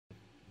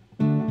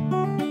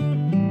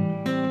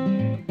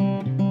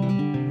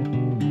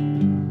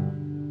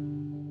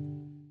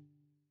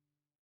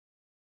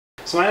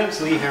So my name is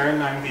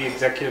Herrin. I'm the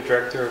Executive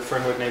Director of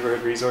Fernwood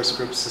Neighbourhood Resource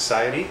Group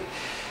Society.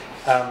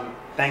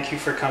 Thank you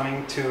for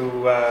coming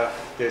to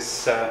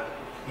this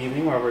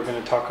evening where we're going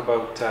to talk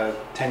about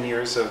 10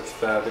 years of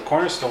the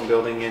Cornerstone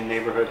Building in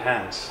neighbourhood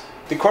hands.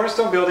 The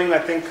Cornerstone Building, I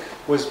think,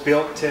 was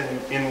built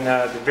in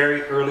the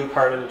very early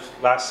part of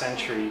last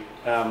century,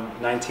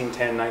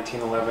 1910,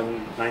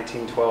 1911,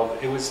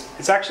 1912.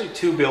 It's actually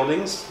two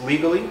buildings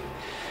legally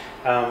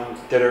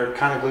that are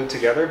kind of glued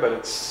together, but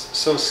it's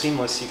so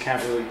seamless you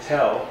can't really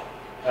tell.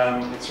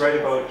 It's right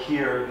about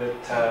here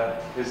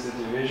that is the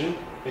division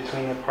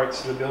between the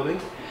parts of the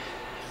building.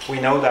 We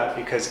know that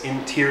because the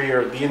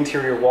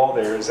interior wall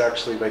there is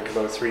actually like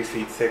about 3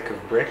 feet thick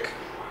of brick.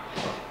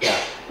 Yeah.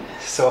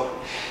 So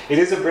it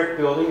is a brick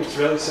building. It's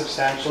really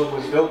substantial. It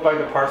was built by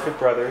the Parfitt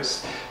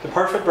brothers. The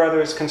Parfitt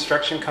brothers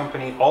construction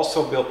company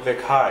also built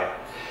Vic High.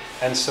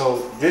 And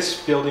so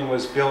this building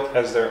was built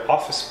as their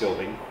office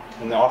building.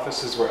 And the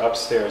offices were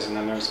upstairs, and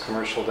then there was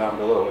commercial down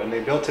below. And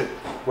they built it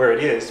where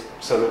it is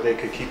so that they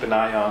could keep an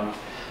eye on,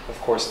 of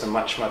course, the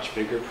much, much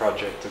bigger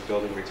project of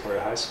building Victoria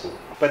High School.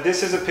 But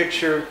this is a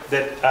picture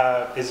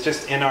that is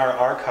just in our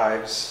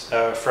archives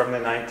from the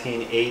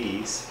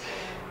 1980s.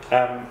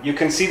 You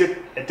can see that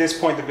at this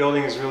point the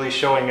building is really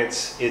showing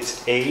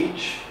its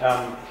age.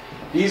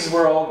 These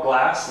were all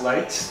glass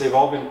lights. They've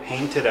all been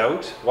painted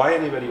out. Why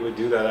anybody would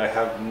do that, I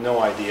have no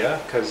idea,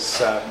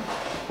 because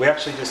we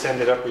actually just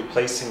ended up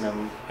replacing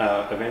them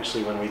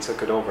eventually when we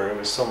took it over. It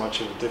was so much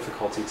of a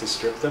difficulty to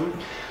strip them.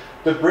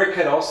 The brick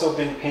had also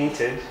been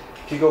painted.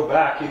 If you go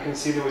back, you can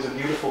see there was a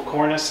beautiful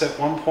cornice at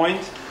one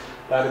point.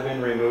 That had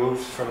been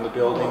removed from the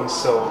building.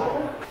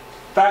 So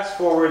fast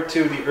forward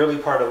to the early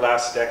part of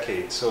last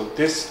decade. So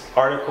this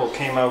article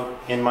came out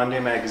in Monday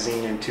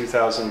magazine in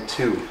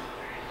 2002.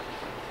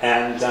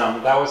 And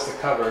that was the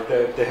cover.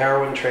 The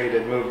heroin trade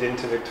had moved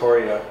into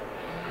Victoria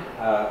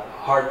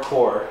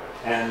hardcore,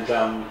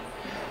 and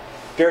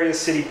various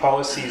city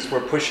policies were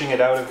pushing it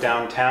out of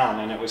downtown,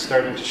 and it was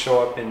starting to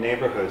show up in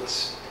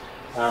neighbourhoods.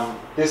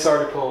 This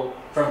article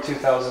from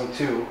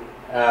 2002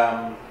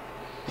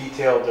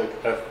 detailed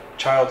a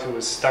child who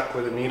was stuck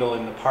with a needle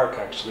in the park,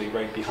 actually,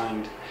 right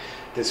behind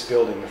this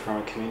building, the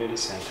Fernwood Community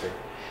Centre.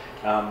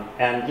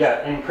 And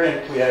yeah, in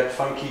print we had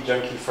Funky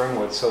Junky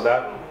Fernwood, so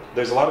that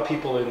there's a lot of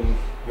people in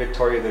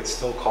Victoria that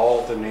still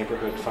call the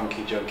neighbourhood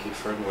Funky Junky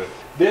Fernwood.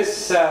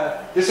 This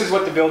is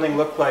what the building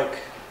looked like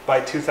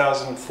by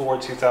 2004,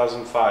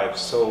 2005.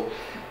 So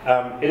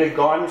it had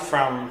gone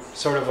from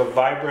sort of a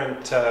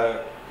vibrant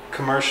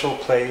commercial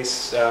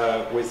place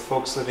with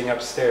folks living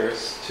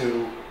upstairs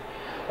to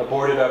a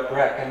boarded up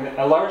wreck. And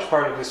a large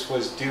part of this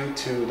was due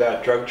to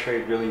that drug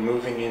trade really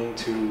moving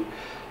into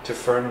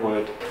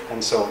Fernwood.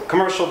 And so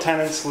commercial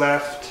tenants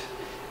left,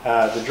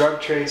 the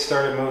drug trade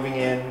started moving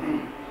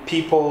in,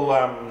 people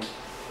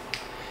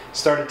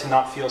started to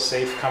not feel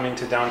safe coming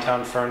to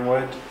downtown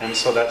Fernwood, and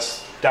so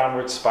that's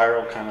downward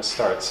spiral kind of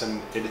starts,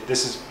 and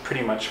this is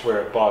pretty much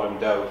where it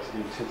bottomed out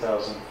in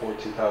 2004,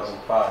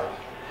 2005.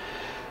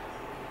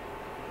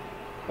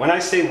 When I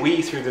say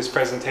we through this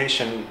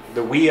presentation,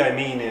 the we I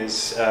mean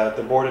is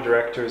the board of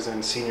directors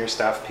and senior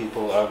staff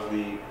people of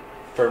the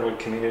Fernwood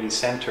Community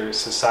Centre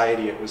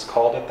Society, it was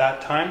called at that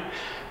time.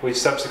 We've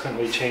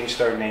subsequently changed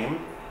our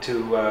name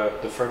to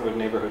the Fernwood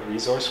Neighbourhood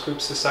Resource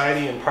Group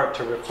Society, in part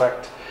to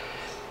reflect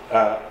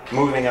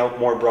moving out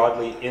more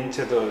broadly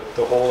into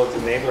the whole of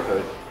the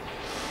neighbourhood.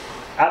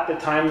 At the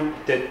time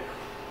that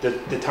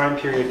the time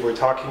period we're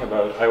talking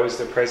about, I was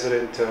the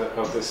president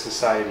of the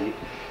society.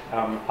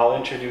 I'll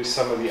introduce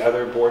some of the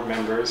other board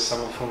members,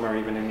 some of whom are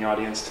even in the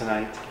audience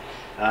tonight,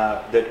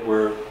 that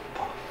were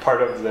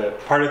part of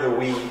the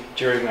we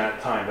during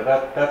that time.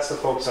 But that's the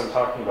folks I'm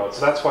talking about.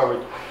 So that's why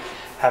we're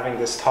having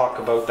this talk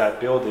about that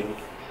building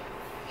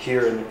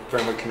here in the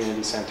Fernwood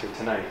Community Centre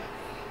tonight.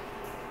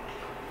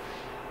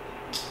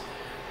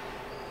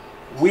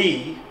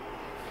 We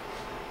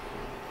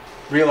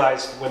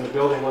realized when the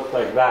building looked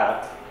like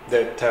that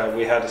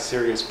we had a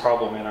serious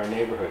problem in our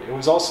neighbourhood. It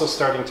was also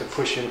starting to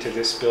push into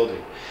this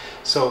building.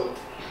 So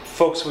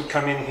folks would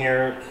come in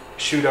here,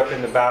 shoot up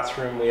in the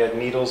bathroom, we had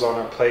needles on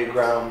our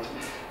playground,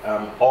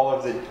 all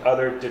of the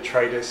other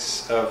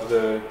detritus of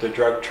the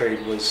drug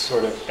trade was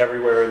sort of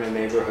everywhere in the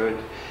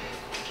neighbourhood.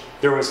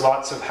 There was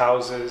lots of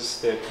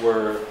houses that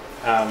were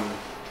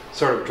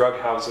sort of drug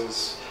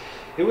houses.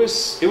 It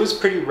was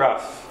pretty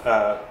rough.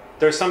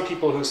 There are some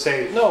people who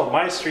say, no,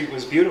 my street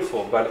was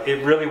beautiful, but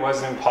it really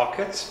was in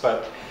pockets.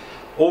 But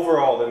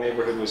overall, the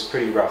neighbourhood was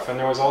pretty rough. And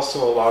there was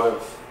also a lot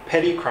of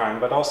petty crime,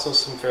 but also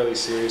some fairly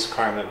serious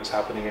crime that was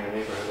happening in the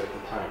neighbourhood at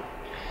the time.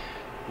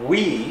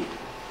 We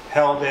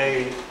held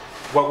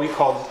what we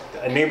called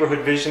a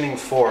neighbourhood visioning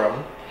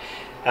forum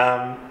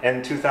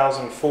in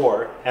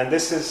 2004. And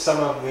this is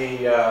some of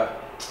the,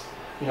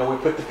 we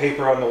put the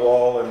paper on the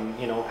wall and,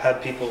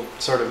 had people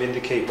sort of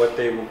indicate what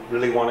they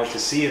really wanted to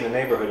see in the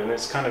neighbourhood. And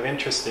it's kind of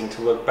interesting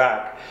to look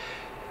back.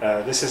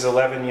 This is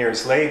 11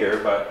 years later,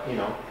 but,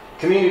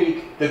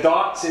 the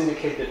dots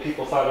indicate that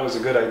people thought it was a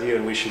good idea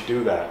and we should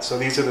do that. So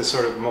these are the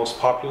sort of most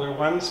popular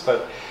ones,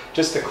 but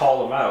just to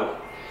call them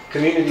out,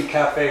 community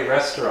cafe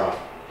restaurant,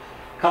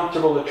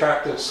 comfortable,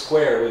 attractive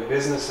square with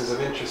businesses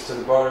of interest to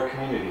the broader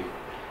community.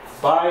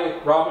 Buy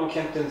Robin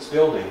Kimpton's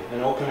building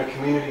and open a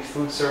community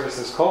food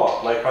services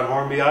co-op, like on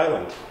Hornby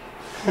Island.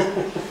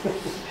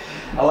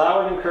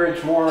 Allow and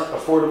encourage more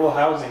affordable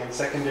housing and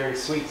secondary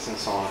suites and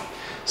so on.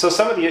 So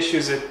some of the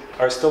issues that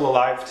are still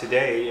alive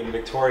today in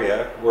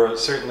Victoria were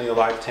certainly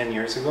alive 10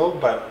 years ago,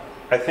 but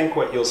I think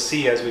what you'll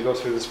see as we go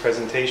through this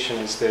presentation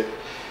is that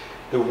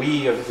the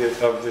we of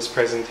this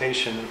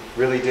presentation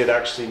really did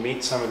actually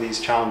meet some of these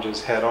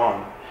challenges head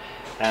on.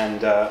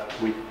 And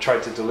we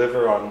tried to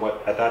deliver on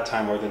what at that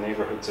time were the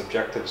neighbourhood's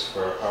objectives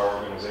for our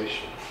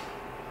organization.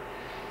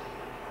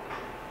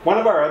 One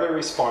of our other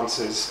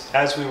responses,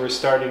 as we were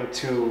starting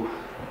to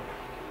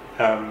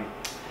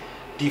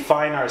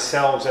define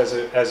ourselves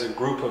as a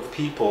group of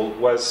people,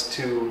 was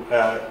to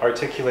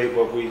articulate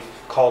what we've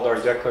called our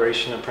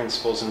Declaration of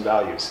Principles and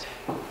Values.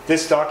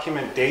 This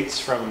document dates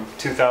from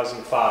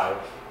 2005.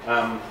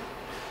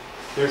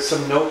 There's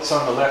some notes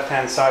on the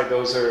left-hand side.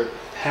 Those are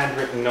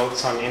handwritten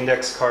notes on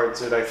index cards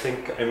that I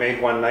think I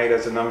made one night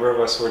as a number of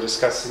us were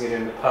discussing it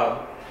in the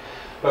pub.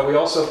 But we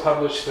also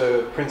publish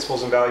the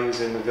principles and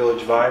values in the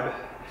Village Vibe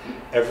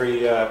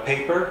every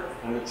paper,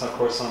 and it's of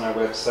course on our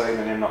website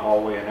and in the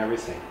hallway and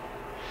everything.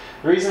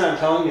 The reason I'm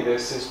telling you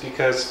this is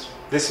because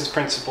this is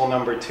principle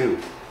number 2.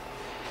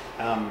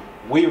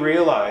 We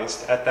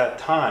realized at that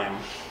time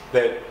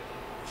that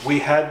we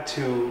had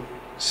to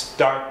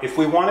start, if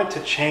we wanted to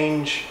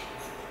change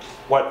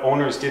what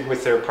owners did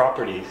with their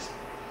properties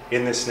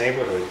in this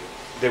neighborhood,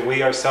 that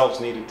we ourselves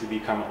needed to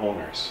become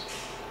owners.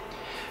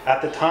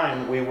 At the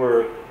time, we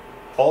were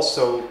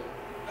also,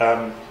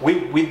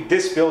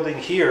 this building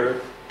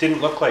here didn't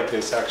look like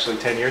this actually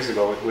 10 years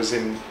ago. It was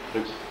in,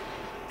 there's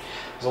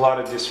a lot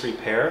of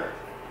disrepair.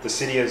 The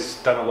city has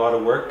done a lot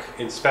of work,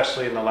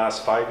 especially in the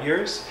last 5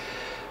 years.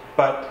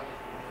 But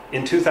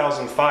in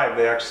 2005,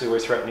 they actually were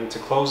threatening to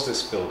close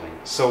this building.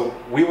 So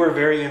we were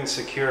very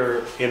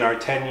insecure in our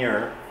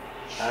tenure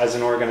as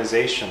an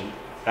organization.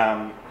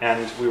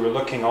 And we were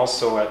looking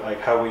also at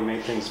like how we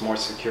made things more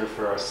secure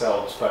for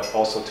ourselves, but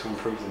also to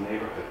improve the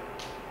neighborhood.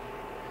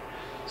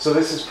 So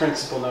this is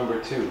principle number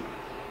 2.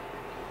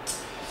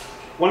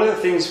 One of the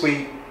things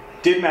we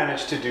did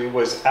manage to do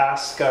was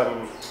ask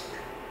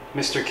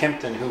Mr.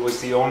 Kimpton, who was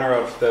the owner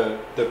of the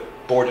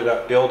boarded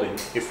up building,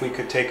 if we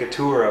could take a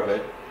tour of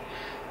it.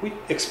 We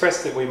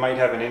expressed that we might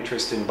have an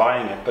interest in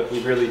buying it, but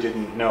we really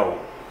didn't know.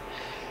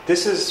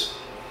 This is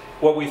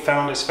what we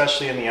found,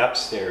 especially in the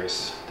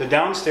upstairs. The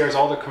downstairs,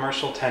 all the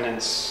commercial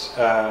tenants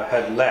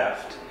had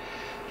left,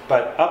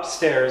 but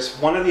upstairs,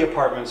 one of the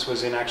apartments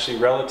was in actually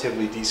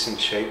relatively decent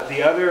shape.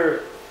 The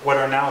other, what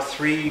are now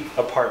 3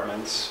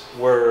 apartments,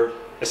 were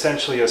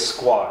essentially a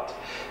squat.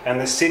 And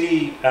the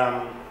city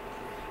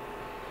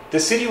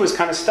was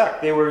kind of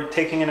stuck. They were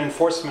taking an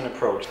enforcement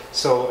approach.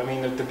 So, I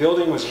mean, the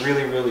building was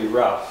really, really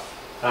rough.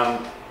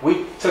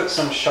 We took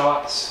some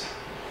shots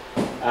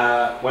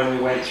when we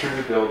went through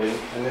the building,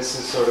 and this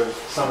is sort of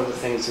some of the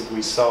things that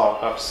we saw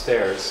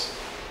upstairs.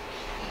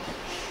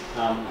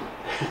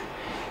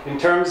 In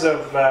terms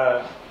of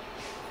the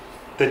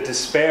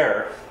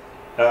despair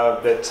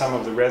that some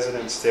of the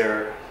residents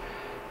there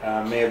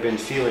may have been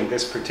feeling,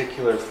 this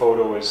particular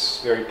photo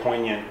is very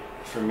poignant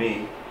for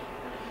me,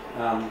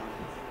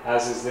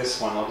 as is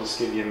this one. I'll just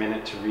give you a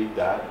minute to read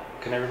that.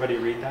 Can everybody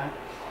read that?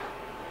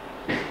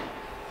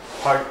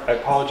 I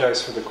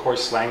apologize for the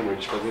coarse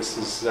language, but this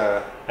is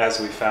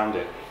as we found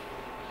it.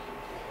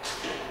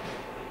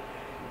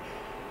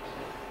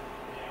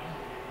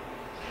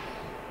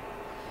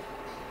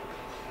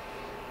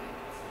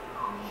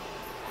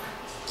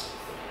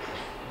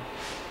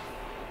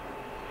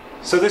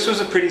 So this was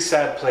a pretty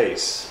sad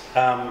place.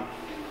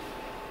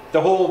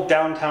 The whole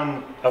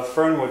downtown of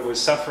Fernwood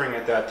was suffering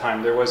at that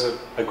time. There was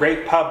a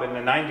great pub in the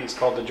 90s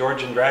called the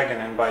Georgian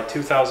Dragon, and by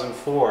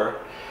 2004,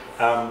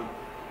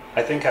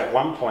 I think at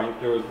one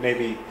point there were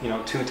maybe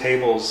 2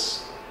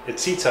 tables. It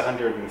seats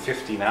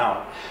 150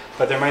 now,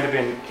 but there might have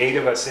been 8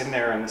 of us in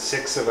there, and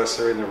 6 of us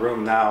are in the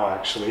room now,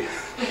 actually.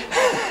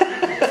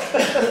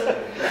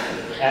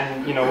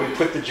 And we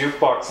put the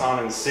jukebox on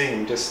and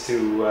sing just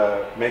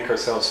to make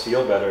ourselves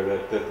feel better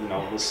that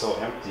it was so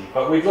empty.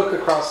 But we'd look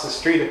across the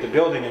street at the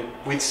building, and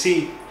we'd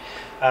see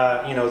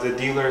the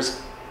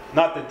dealers.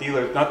 Not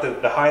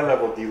the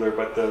high-level dealer,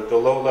 but the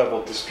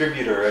low-level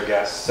distributor, I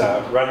guess,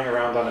 running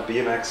around on a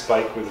BMX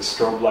bike with a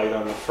strobe light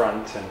on the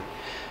front. And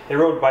they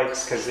rode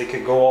bikes because they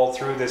could go all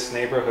through this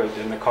neighborhood,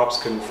 and the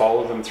cops couldn't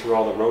follow them through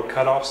all the road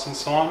cutoffs and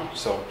so on.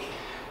 So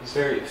it was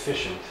very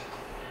efficient.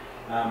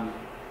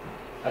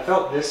 I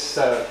felt this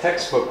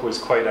textbook was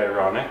quite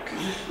ironic.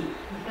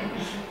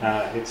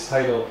 It's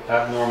titled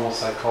Abnormal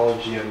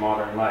Psychology in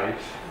Modern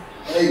Life.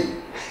 Hey.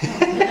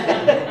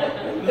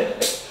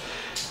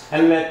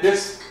 And that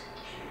this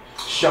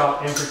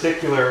shot in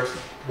particular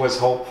was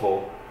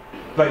hopeful,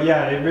 but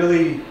yeah, it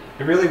really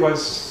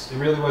was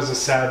a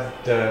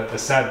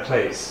sad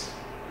place.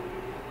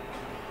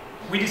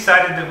 We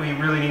decided that we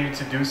really needed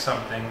to do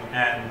something,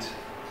 and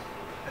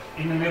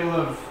in the middle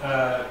of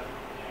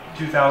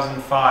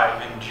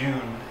 2005 in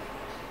June,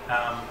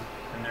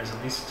 and there's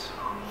at least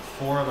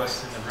 4 of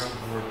us in the room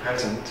who were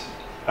present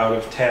out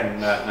of 10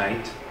 that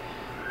night.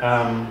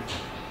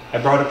 I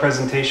brought a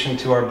presentation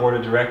to our board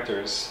of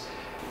directors.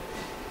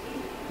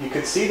 You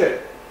could see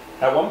that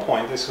at one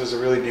point this was a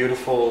really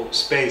beautiful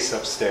space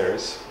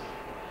upstairs.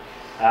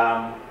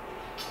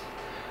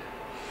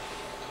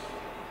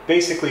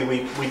 Basically,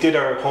 we did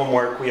our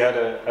homework. We had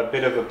a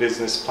bit of a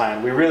business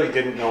plan. We really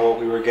didn't know what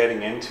we were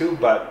getting into,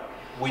 but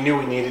we knew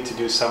we needed to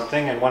do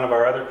something, and one of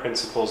our other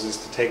principles is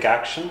to take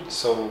action.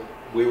 So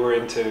we were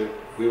into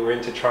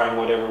trying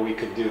whatever we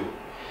could do.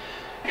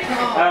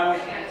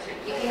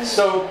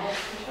 So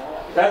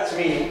that's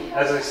me,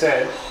 as I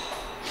said.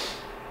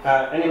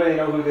 Anybody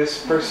know who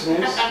this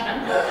person is?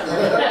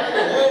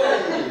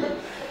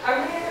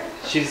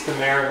 She's the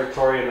mayor of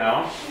Victoria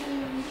now.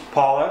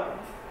 Paula,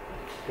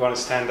 you want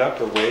to stand up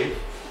or wave?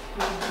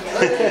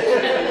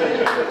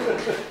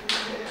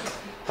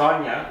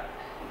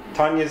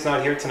 Tanya's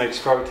not here tonight. She's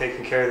probably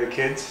taking care of the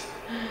kids.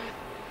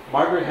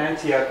 Margaret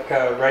Hantiuk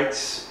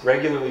writes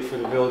regularly for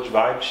the Village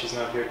Vibe. She's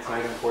not here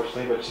tonight,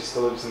 unfortunately, but she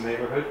still lives in the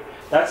neighborhood.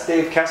 That's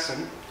Dave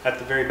Kesson at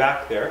the very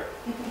back there,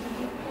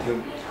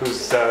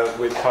 who's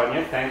with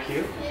Tanya. Thank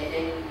you.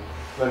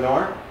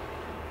 Lenore.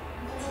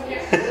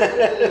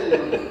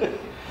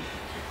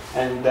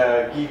 And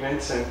Guy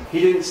Vincent. He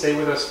didn't stay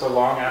with us for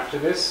long after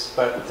this,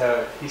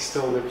 but he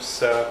still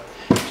lives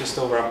just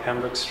over on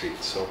Pembroke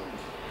Street. So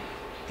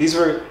these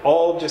were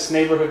all just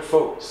neighborhood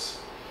folks.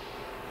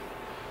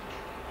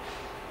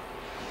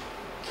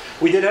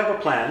 We did have a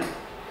plan.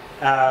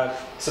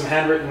 Some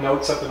handwritten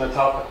notes up in the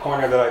top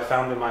corner that I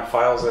found in my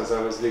files as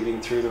I was digging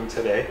through them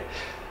today.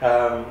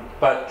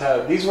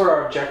 But these were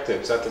our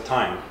objectives at the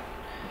time.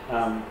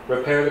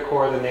 Repair the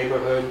core of the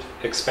neighborhood,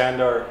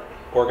 expand our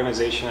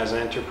organization as an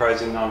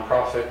enterprising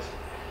nonprofit,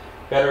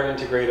 better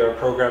integrate our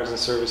programs and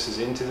services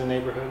into the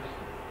neighborhood,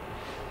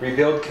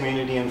 rebuild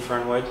community in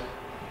Fernwood,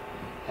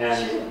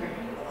 and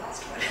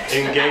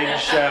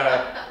engage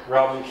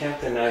Robin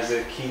Kempton as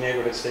a key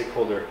neighborhood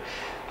stakeholder.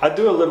 I'll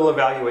do a little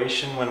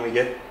evaluation when we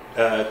get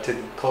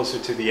closer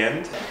to the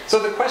end. So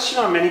the question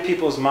on many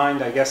people's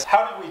mind, I guess,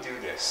 how did we do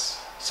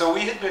this? So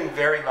we had been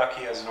very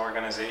lucky as an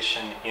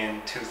organization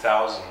in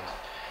 2000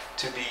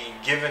 to be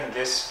given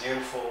this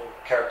beautiful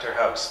character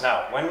house.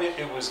 Now, when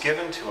it was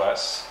given to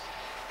us,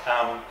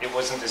 it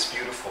wasn't this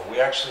beautiful. We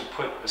actually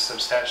put a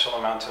substantial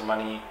amount of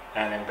money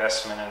and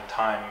investment and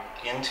time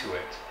into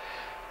it.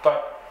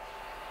 But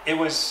it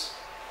was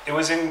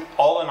in,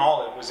 all in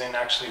all, it was in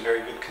actually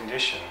very good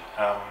condition.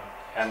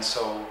 And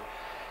so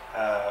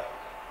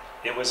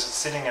it was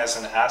sitting as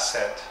an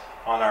asset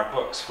on our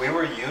books. We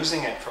were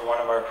using it for one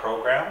of our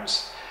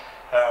programs,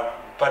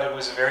 but it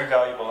was a very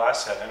valuable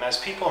asset. And as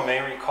people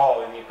may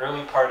recall, in the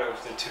early part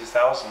of the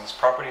 2000s,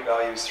 property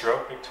values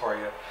throughout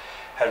Victoria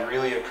had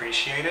really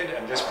appreciated,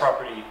 and this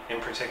property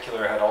in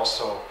particular had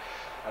also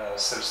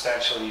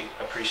substantially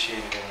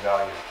appreciated in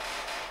value.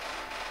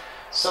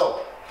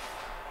 So,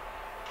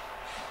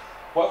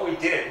 what we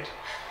did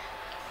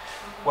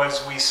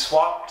was we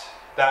swapped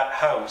that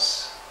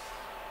house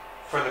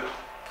for the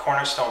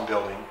Cornerstone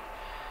Building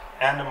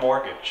and a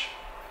mortgage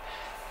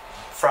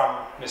from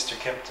Mr.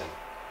 Kimpton.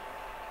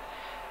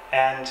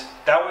 And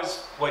that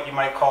was what you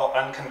might call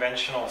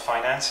unconventional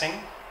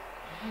financing.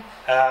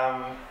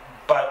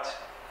 But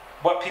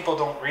what people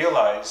don't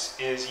realize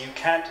is you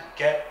can't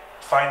get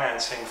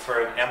financing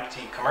for an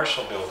empty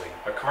commercial building.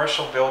 A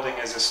commercial building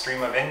is a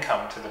stream of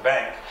income to the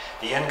bank.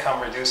 The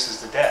income reduces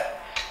the debt.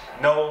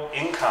 No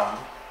income,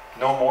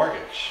 no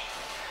mortgage.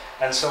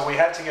 And so we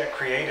had to get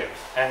creative.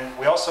 And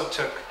we also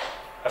took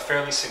a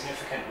fairly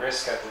significant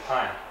risk at the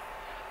time.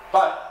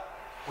 But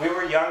we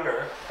were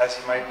younger, as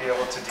you might be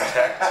able to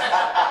detect,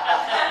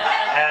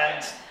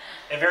 and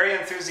very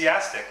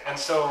enthusiastic. And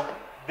so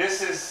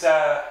this is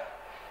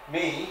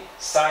me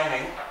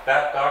signing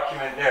that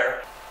document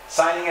there,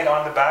 signing it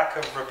on the back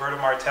of Roberta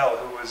Martel,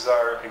 who was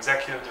our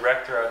executive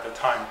director at the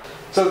time.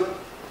 So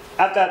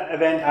at that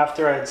event,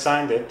 after I had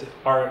signed it,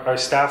 our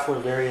staff were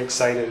very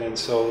excited, and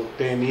so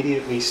they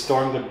immediately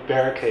stormed the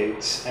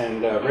barricades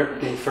and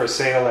ripped the for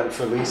sale and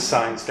for lease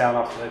signs down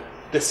off the...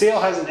 The sale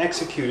hasn't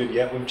executed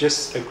yet. We've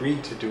just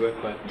agreed to do it,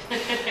 but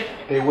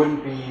they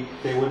wouldn't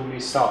be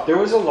stopped. There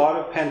was a lot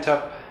of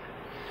pent-up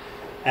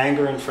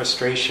anger and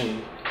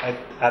frustration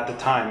at the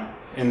time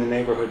in the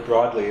neighborhood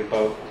broadly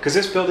about, because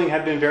this building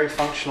had been very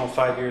functional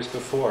 5 years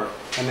before,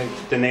 and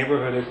the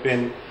neighborhood had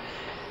been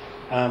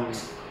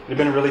it'd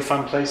been a really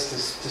fun place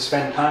to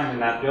spend time in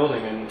that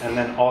building, and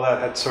then all that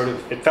had sort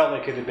of, it felt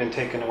like it had been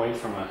taken away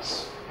from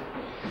us.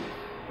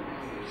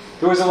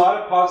 There was a lot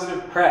of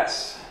positive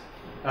press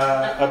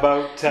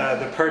about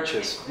the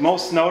purchase.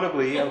 Most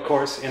notably, of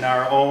course, in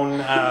our own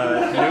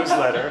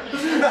newsletter, the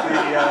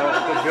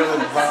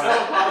Village Vibe.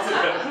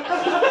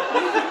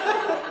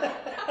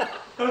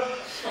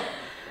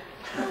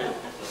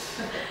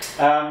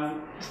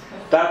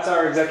 That's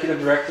our executive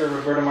director,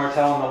 Roberta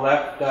Martel, on the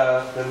left,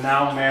 the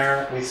now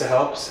mayor, Lisa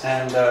Helps,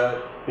 and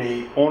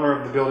the owner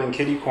of the building,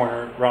 Kitty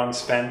Corner, Ron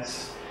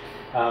Spence.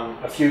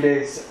 A few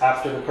days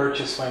after the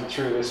purchase went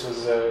through, this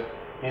was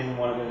in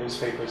one of the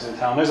newspapers in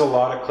town. There's a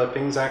lot of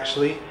clippings,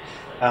 actually.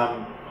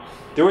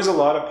 There was a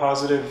lot of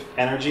positive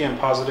energy and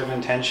positive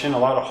intention, a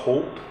lot of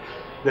hope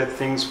that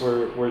things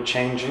were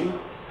changing,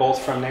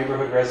 both from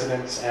neighborhood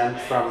residents and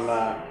from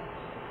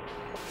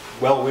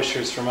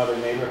well-wishers from other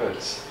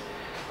neighborhoods.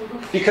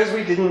 Because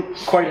we didn't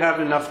quite have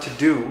enough to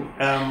do,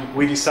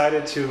 we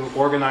decided to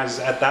organize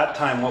at that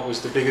time what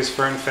was the biggest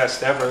Fern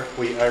Fest ever.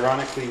 We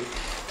ironically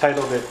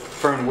titled it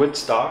Fern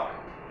Woodstock,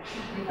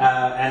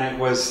 and it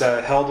was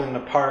held in the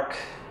park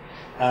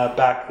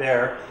back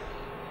there.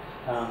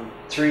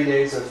 3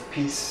 days of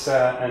peace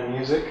and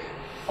music,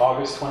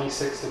 August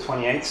 26th to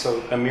 28th,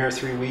 so a mere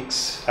 3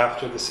 weeks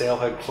after the sale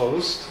had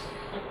closed.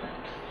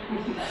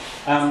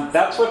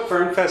 That's what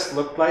Fernfest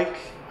looked like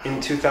in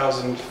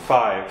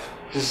 2005.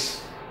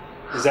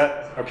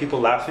 Are people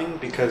laughing?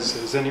 Because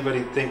does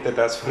anybody think that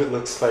that's what it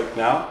looks like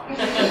now?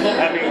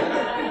 I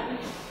mean,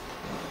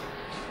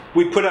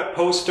 we put up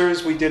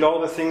posters, we did all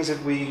the things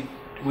that we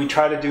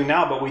try to do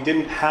now, but we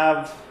didn't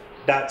have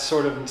that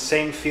sort of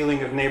same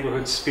feeling of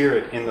neighborhood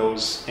spirit in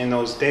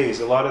those days.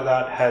 A lot of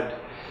that had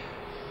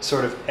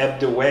sort of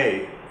ebbed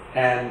away,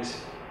 and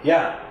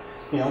yeah,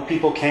 you know,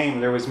 people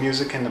came, there was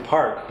music in the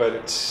park, but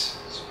it's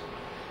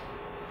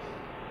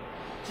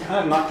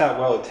kind of not that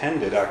well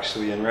attended,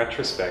 actually, in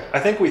retrospect. I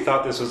think we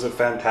thought this was a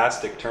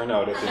fantastic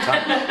turnout at the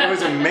time. It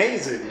was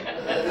amazing.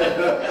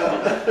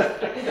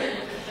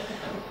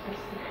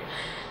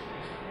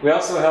 We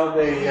also held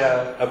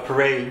a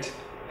parade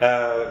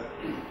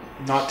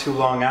not too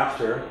long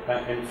after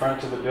in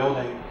front of the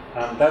building.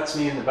 That's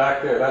me in the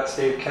back there. That's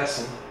Dave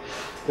Kesson.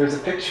 There's a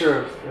picture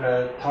of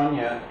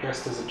Tanya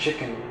dressed as a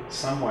chicken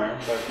somewhere,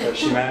 but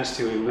she managed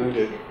to elude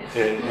it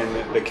in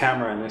the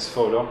camera in this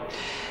photo.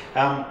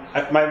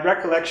 My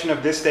recollection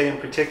of this day in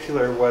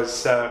particular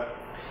was a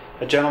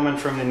gentleman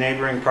from the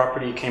neighboring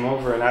property came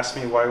over and asked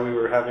me why we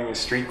were having a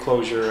street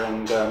closure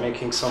and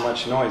making so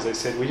much noise. I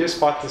said, we just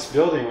bought this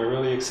building, we're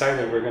really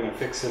excited, we're going to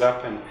fix it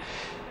up and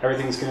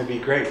everything's going to be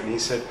great. And he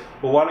said,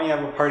 well, why don't you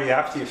have a party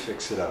after you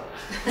fix it up?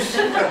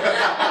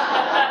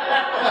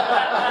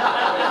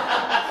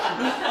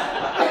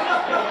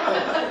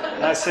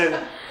 And I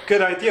said,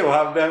 good idea, we'll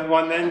have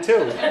one then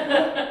too.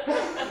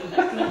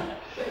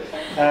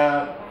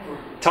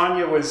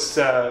 Tanya was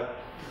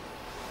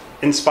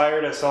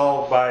inspired us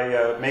all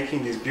by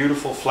making these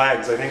beautiful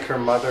flags. I think her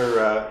mother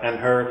and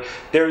her,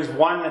 there's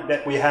one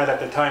that we had at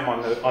the time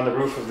on the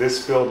roof of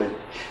this building,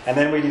 and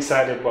then we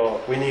decided,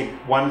 well, we need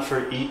one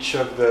for each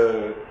of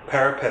the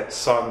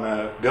parapets on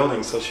the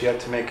building, so she had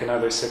to make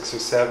another 6 or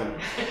 7,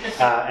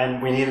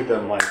 and we needed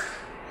them like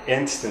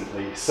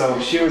instantly, so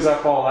she was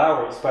up all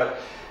hours, but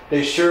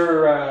they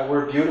sure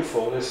were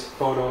beautiful. This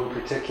photo in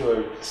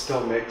particular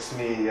still makes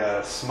me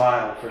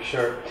smile for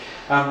sure.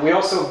 We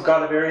also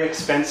got a very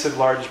expensive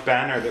large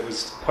banner that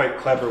was quite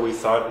clever, we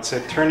thought. It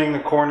said, turning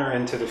the corner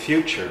into the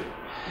future.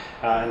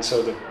 And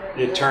so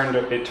it turned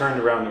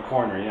around the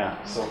corner, yeah.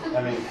 So,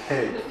 I mean,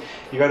 hey,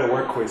 you got to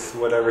work with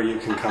whatever you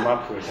can come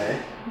up with, eh?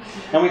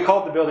 And we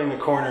called the building the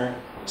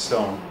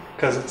Cornerstone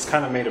because it's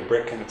kind of made of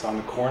brick and it's on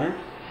the corner.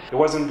 It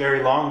wasn't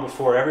very long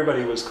before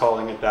everybody was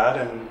calling it that,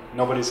 and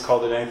nobody's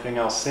called it anything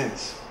else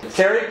since.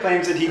 Terry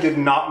claims that he did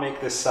not make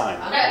this sign,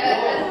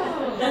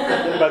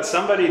 but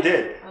somebody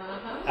did.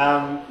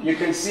 You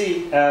can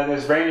see it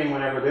was raining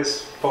whenever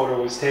this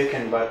photo was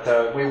taken, but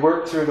we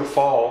worked through the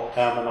fall,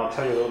 and I'll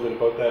tell you a little bit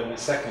about that in a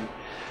second.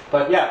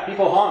 But yeah,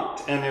 people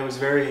honked, and it was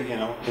very, you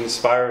know,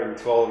 inspiring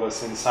to all of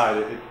us inside.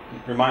 It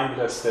reminded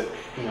us that,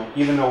 you know,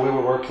 even though we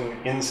were working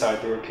inside,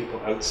 there were people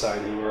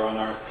outside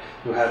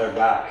who had our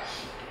back.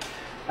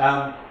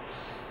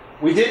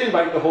 We did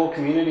invite the whole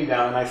community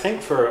down, and I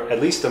think for at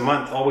least a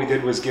month all we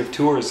did was give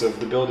tours of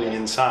the building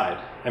inside.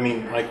 I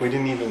mean, like, we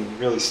didn't even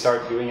really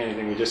start doing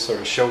anything, we just sort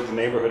of showed the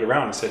neighborhood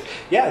around and said,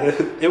 yeah,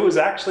 it was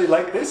actually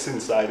like this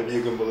inside, if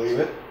you can believe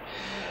it.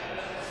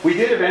 We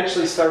did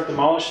eventually start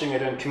demolishing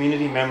it, and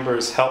community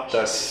members helped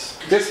us.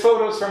 This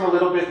photo's from a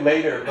little bit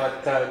later,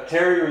 but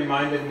Terry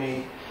reminded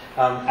me,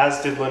 as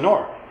did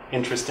Lenore,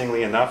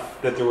 interestingly enough,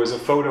 that there was a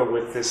photo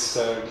with this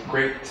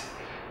great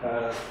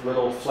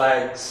little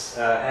flags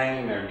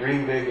hanging there,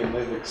 dream big and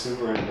live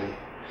exuberantly.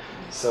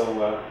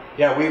 So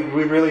yeah,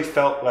 we really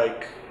felt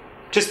like,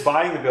 just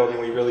buying the building,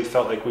 we really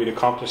felt like we'd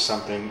accomplished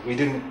something. We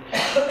didn't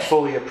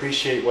fully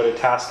appreciate what a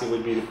task it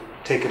would be to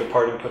take it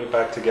apart and put it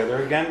back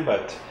together again,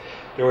 but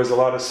there was a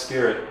lot of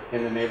spirit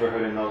in the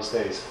neighborhood in those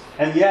days.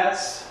 And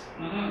yes,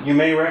 you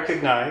may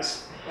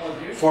recognize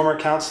former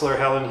councillor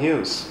Helen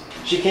Hughes.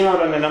 She came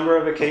out on a number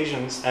of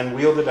occasions and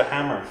wielded a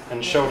hammer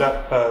and showed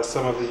up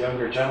some of the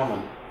younger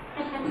gentlemen.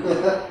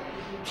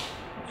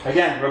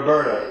 Again,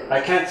 Roberta.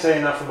 I can't say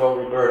enough about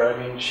Roberta.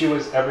 I mean, she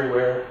was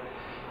everywhere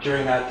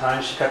during that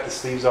time. She cut the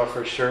sleeves off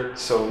her shirt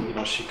so, you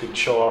know, she could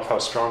show off how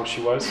strong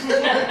she was.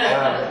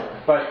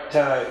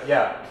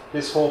 Yeah,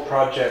 this whole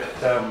project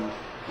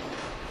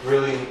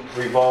really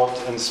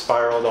revolved and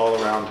spiraled all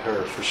around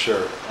her, for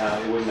sure.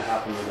 It wouldn't have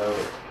happened without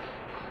her.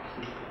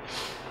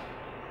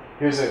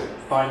 Here's a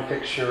fine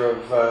picture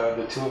of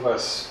the two of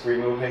us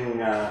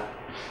removing a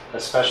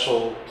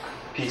special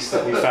piece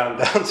that we found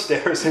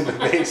downstairs in the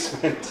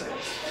basement.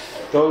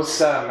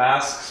 Those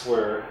masks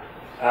were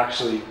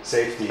actually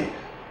safety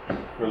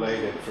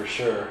related for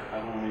sure. I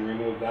only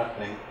removed that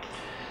thing.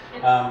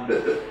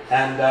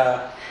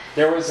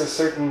 There was a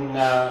certain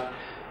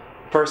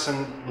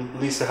person,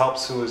 Lisa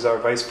Helps, who was our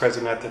vice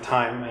president at the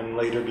time and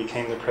later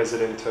became the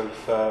president of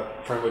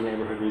Fernwood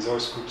Neighbourhood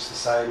Resource Group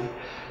Society,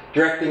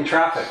 directing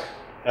traffic,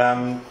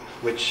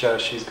 which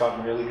she's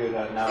gotten really good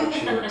at now that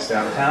she works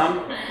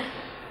downtown.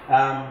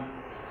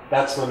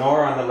 That's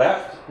Lenore on the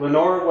left.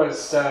 Lenore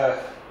was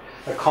a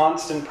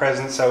constant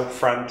presence out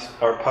front,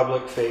 our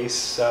public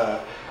face,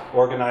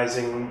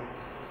 organizing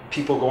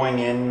people going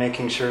in,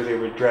 making sure they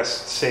were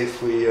dressed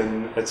safely,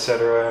 and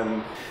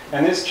etc.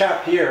 And this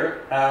chap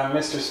here,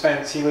 Mr.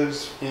 Spence, he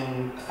lives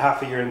in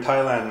half a year in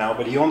Thailand now,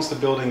 but he owns the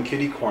building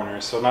Kitty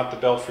Corner, so not the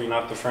Belfry,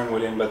 not the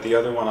Fernwood Inn, but the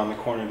other one on the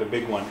corner, the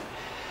big one.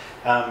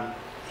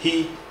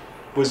 He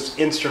was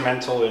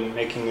instrumental in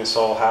making this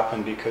all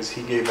happen because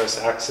he gave us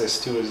access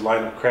to his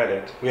line of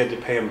credit. We had to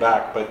pay him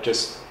back, but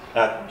just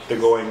at the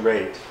going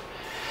rate.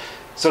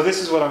 So this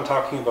is what I'm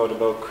talking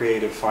about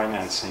creative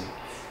financing.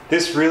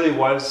 This really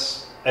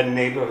was a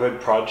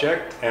neighborhood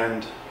project,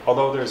 and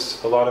although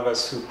there's a lot of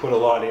us who put a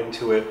lot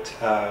into it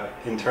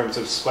in terms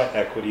of sweat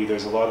equity,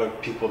 there's a lot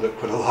of people that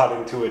put a lot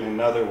into it in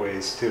other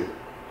ways too.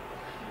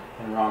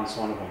 And Ron's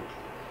one of them.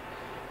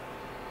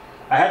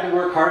 I had to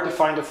work hard to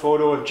find a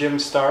photo of Jim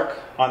Stark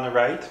on the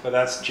right, but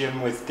that's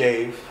Jim with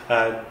Dave.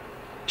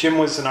 Jim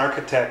was an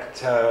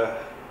architect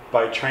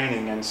by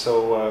training, and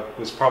so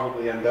was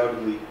probably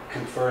undoubtedly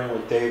conferring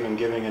with Dave and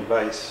giving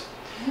advice.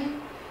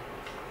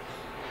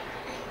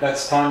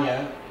 That's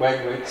Tanya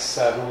Wegwitz,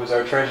 who was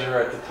our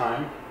treasurer at the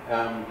time.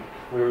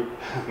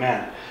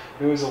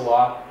 There was a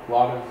lot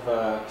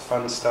of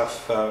fun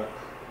stuff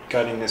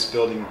gutting this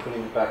building and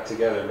putting it back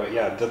together. But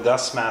yeah, the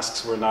dust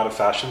masks were not a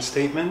fashion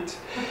statement.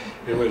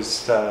 It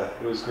was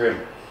grim.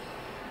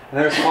 And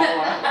there's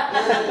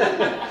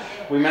Paula.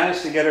 We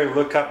managed to get her to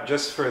look up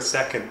just for a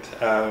second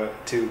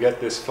to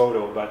get this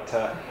photo, but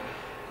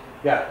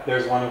yeah,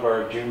 there's one of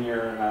our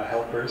junior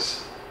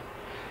helpers.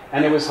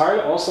 And it was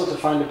hard also to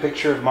find a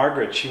picture of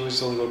Margaret. She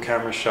was a little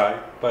camera shy,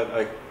 but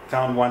I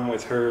found one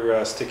with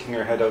her sticking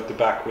her head out the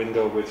back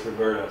window with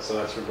Roberta. So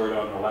that's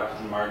Roberta on the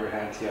left and Margaret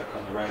Hantiak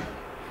on the right.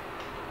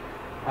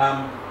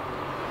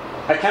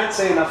 I can't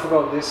say enough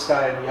about this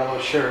guy in the yellow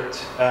shirt.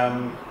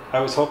 I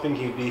was hoping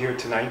he'd be here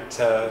tonight.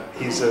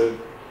 He's a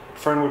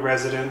Fernwood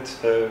resident,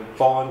 a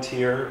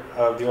volunteer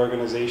of the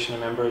organization, a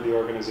member of the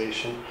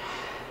organization.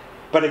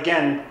 But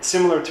again,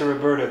 similar to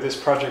Roberta, this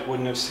project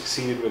wouldn't have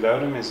succeeded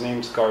without him. His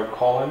name's Gard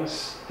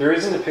Collins. There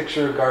isn't a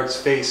picture of Gard's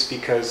face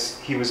because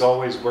he was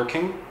always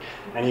working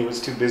and he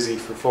was too busy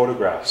for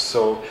photographs.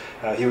 So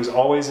he was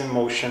always in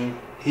motion.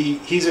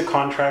 He's a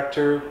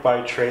contractor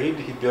by trade.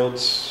 He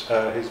builds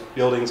his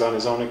buildings on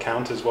his own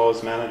account as well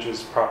as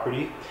manages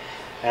property.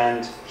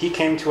 And he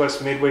came to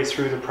us midway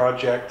through the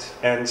project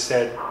and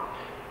said,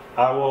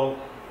 I will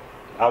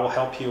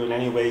help you in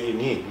any way you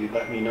need. You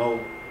let me know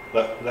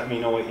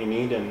what you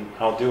need and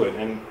I'll do it.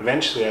 And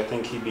eventually I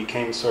think he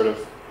became sort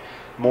of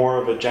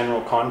more of a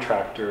general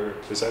contractor,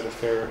 is that a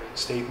fair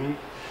statement,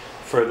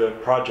 for the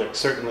project,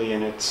 certainly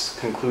in its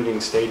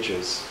concluding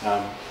stages.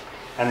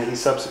 And he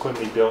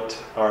subsequently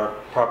built our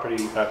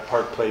property at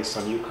Park Place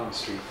on Yukon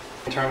Street.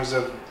 In terms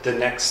of the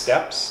next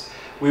steps,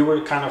 we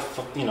were kind of,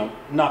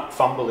 not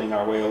fumbling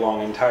our way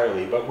along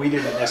entirely, but we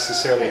didn't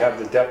necessarily have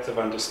the depth of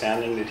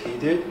understanding that he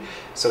did,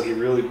 so he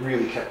really,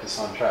 really kept us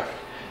on track.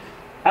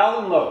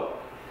 Alan Lowe.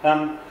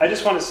 I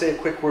just want to say a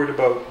quick word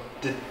about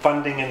the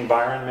funding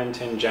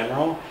environment in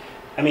general.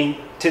 I mean,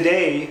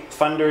 today,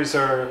 funders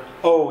are,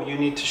 you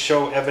need to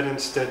show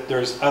evidence that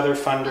there's other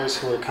funders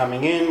who are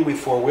coming in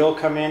before we'll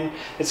come in.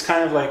 It's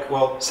kind of like,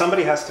 well,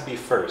 somebody has to be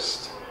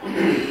first.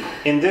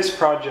 In this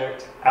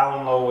project,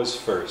 Alan Lowe was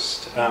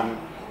first.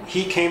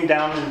 He came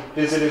down and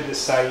visited the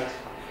site.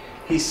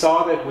 He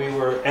saw that we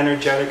were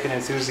energetic and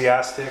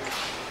enthusiastic.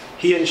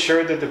 He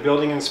ensured that the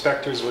building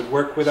inspectors would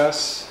work with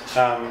us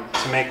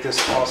to make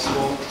this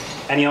possible.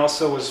 And he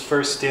also was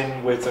first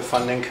in with a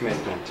funding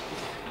commitment.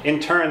 In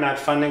turn, that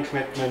funding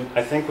commitment,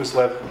 I think, was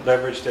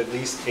leveraged at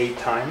least 8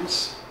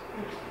 times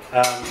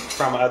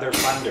from other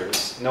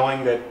funders.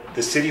 Knowing that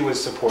the city was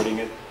supporting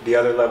it, the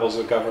other levels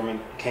of government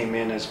came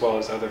in as well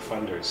as other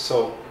funders.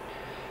 So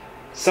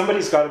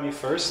somebody's got to be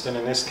first, and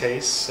in this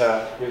case,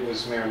 it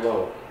was Mayor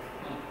Lowe.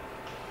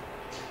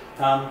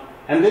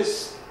 And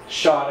this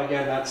shot,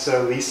 again, that's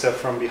Lisa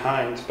from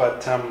behind,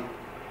 but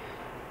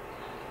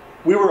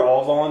we were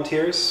all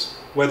volunteers,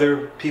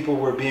 whether people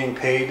were being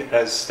paid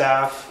as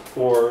staff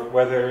or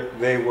whether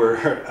they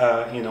were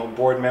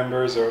board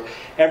members, or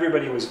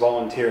everybody was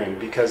volunteering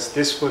because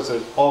this was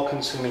an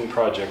all-consuming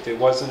project. It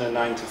wasn't a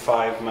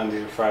 9-to-5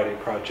 Monday to Friday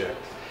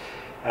project.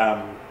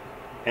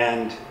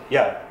 And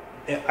yeah,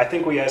 I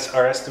think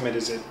our estimate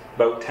is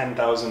about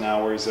 10,000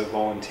 hours of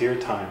volunteer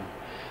time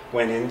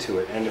went into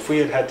it. And if we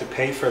had had to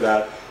pay for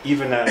that,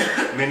 even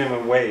at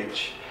minimum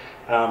wage,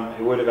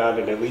 it would have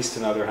added at least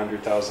another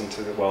 100,000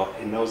 to the, well,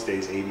 in those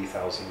days,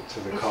 80,000 to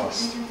the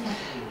cost.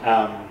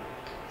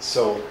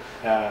 So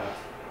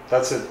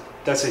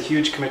that's a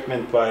huge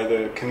commitment by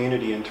the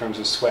community in terms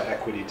of sweat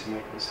equity to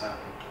make this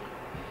happen.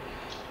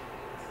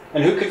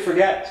 And who could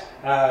forget?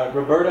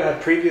 Roberta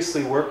had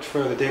previously worked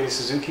for the David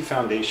Suzuki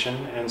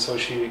Foundation, and so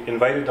she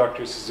invited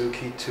Dr.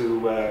 Suzuki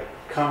to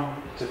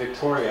come to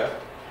Victoria,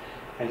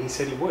 and he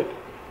said he would.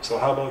 So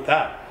how about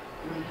that?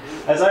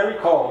 As I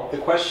recall, the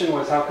question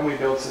was, how can we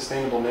build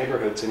sustainable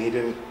neighborhoods? And he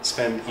didn't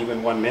spend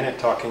even 1 minute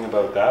talking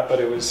about that, but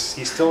he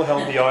still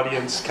held the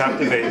audience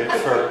captivated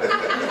for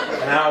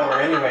an hour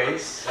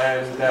anyways.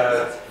 And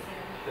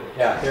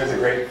yeah, here's a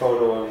great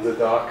photo of the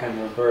doc and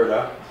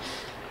Roberta.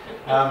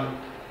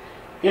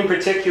 In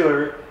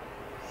particular,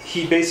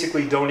 he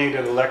basically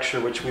donated a lecture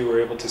which we were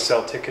able to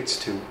sell tickets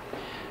to.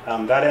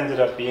 That ended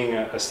up being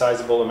a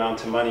sizable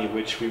amount of money,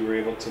 which we were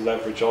able to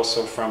leverage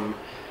also from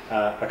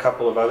a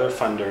couple of other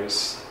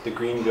funders, the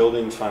Green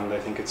Building Fund, I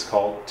think it's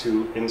called,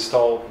 to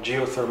install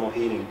geothermal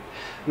heating.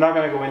 I'm not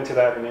going to go into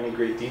that in any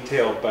great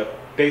detail, but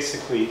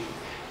basically,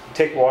 you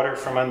take water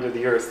from under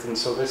the earth, and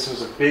so this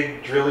was a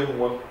big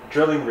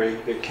drilling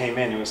rig that came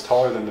in. It was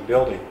taller than the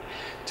building,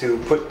 to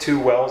put 2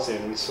 wells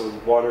in, so the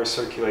water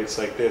circulates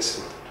like this.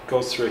 It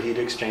goes through a heat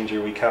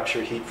exchanger. We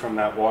capture heat from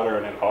that water,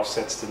 and it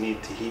offsets the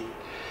need to heat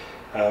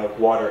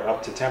water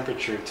up to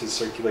temperature to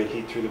circulate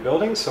heat through the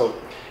building. So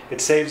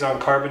it saves on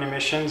carbon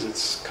emissions.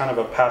 It's kind of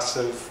a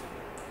passive,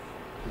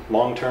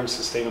 long-term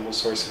sustainable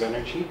source of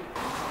energy.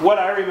 What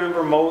I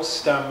remember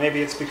most,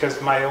 maybe it's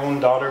because my own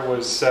daughter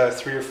was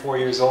 3 or 4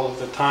 years old at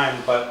the time,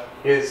 but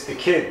is the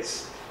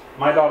kids.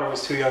 My daughter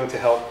was too young to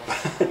help,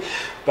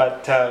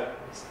 but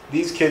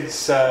these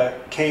kids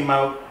came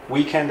out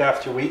weekend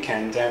after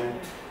weekend, and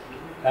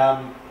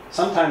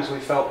sometimes we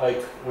felt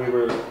like we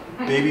were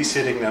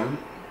babysitting them,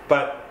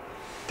 but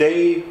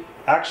they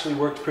actually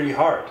worked pretty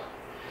hard.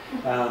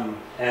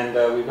 And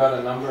we got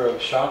a number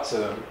of shots of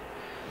them.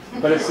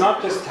 But it's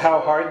not just how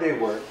hard they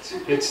worked,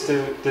 it's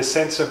the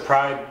sense of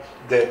pride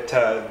that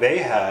they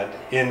had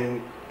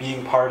in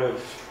being part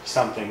of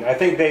something. I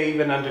think they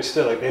even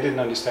understood, like they didn't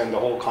understand the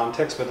whole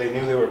context, but they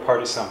knew they were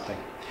part of something.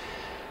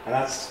 And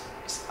that's,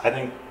 I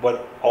think,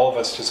 what all of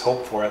us just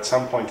hope for at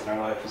some point in our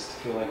life, is to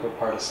feel like we're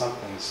part of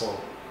something. So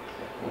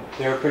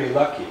they were pretty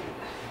lucky.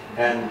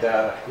 And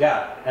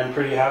yeah, and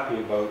pretty happy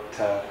about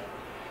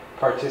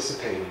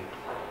participating.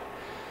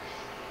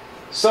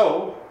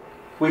 So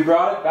we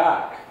brought it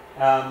back.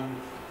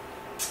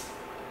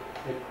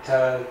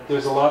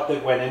 There's a lot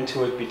that went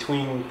into it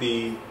between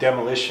the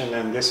demolition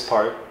and this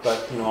part,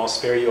 but I'll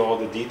spare you all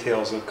the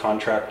details of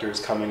contractors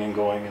coming and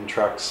going in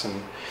trucks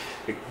and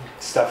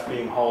stuff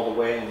being hauled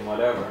away and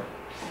whatever.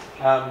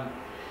 Yeah,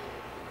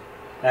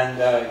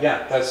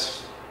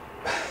 that's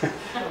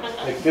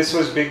like, this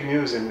was big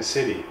news in the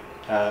city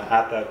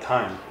at that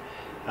time.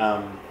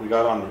 We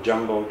got on the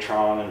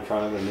Jumbotron in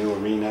front of the new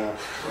arena.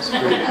 It was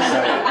pretty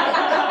exciting.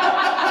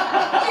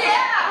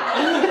 Yeah!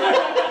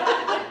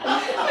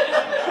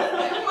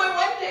 My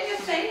one day is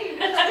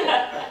saved.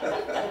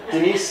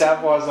 Denise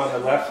Savoy's on the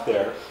left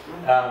there.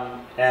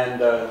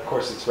 And of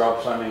course it's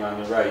Rob Fleming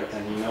on the right,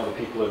 and you know the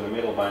people in the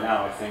middle by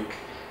now, I think.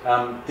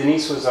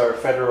 Denise was our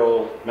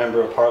federal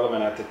member of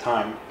parliament at the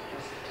time.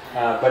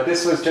 But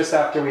this was just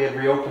after we had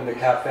reopened the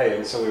cafe,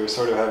 and so we were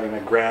sort of having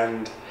a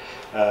grand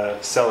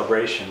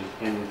celebration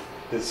in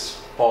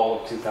this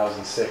fall of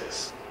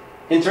 2006.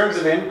 In terms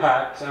of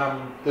impact,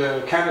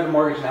 the Canada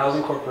Mortgage and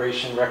Housing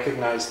Corporation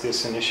recognized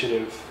this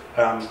initiative,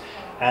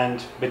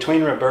 and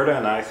between Roberta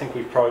and I think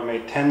we've probably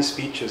made 10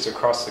 speeches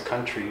across the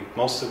country,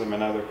 most of them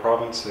in other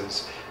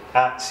provinces,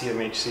 at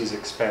CMHC's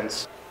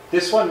expense.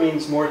 This one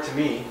means more to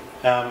me.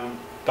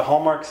 The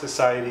Hallmark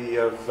Society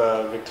of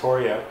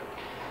Victoria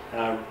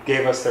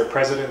gave us their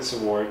President's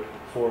Award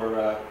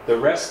for the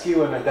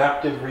rescue and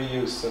adaptive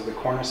reuse of the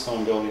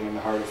Cornerstone Building in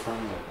the heart of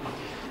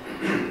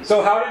Fernwood.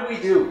 So how did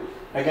we do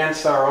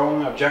against our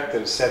own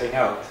objectives setting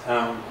out?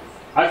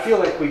 I feel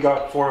like we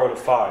got 4 out of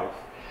 5.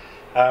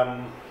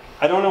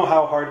 I don't know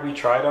how hard we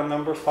tried on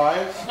number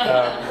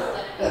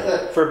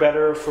 5, for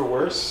better or for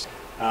worse.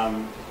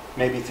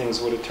 Maybe things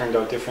would have turned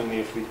out differently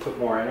if we put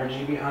more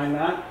energy behind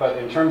that, but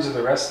in terms of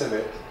the rest of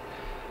it,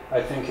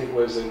 I think it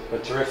was a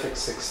terrific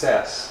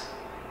success.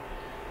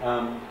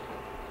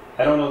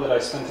 I don't know that I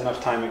spent enough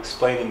time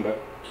explaining,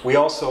 but we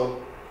also,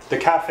 the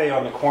cafe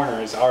on the corner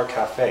is our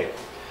cafe.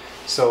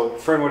 So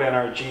Fernwood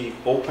NRG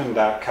opened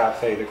that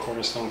cafe, the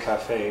Cornerstone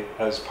Cafe,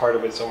 as part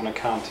of its own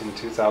account in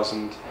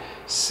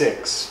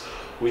 2006.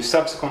 We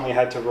subsequently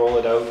had to roll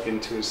it out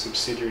into a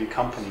subsidiary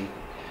company.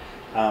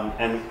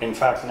 And in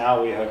fact,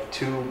 now we have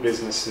 2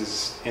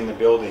 businesses in the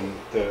building,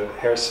 the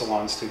hair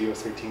salon Studio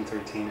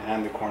 1313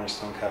 and the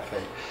Cornerstone Cafe.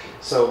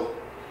 So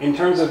in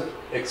terms of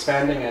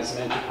expanding as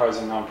an enterprise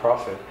and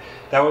nonprofit,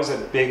 that was a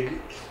big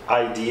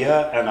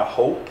idea and a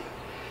hope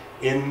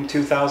in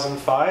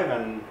 2005,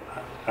 and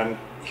I'm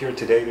here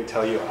today to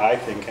tell you, I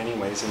think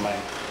anyways, in my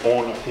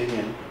own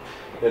opinion,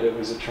 that it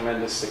was a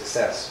tremendous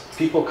success.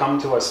 People come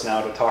to us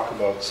now to talk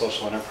about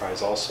social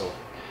enterprise also.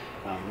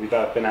 We've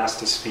been asked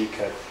to speak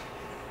at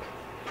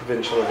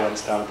provincial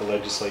events down at the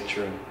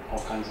legislature and all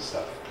kinds of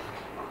stuff.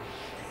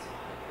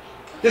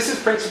 This is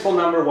principle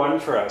number 1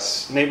 for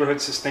us, neighborhood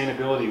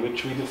sustainability,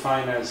 which we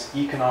define as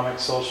economic,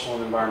 social,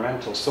 and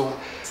environmental. So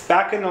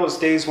back in those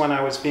days when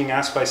I was being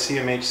asked by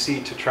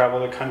CMHC to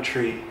travel the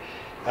country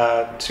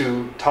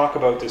to talk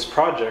about this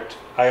project,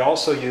 I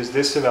also used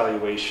this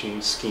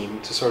evaluation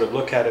scheme to sort of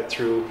look at it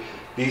through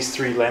these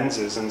 3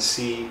 lenses and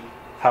see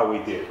how we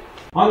did.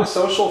 On the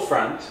social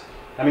front,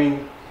 I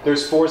mean,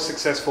 there's 4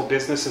 successful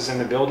businesses in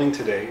the building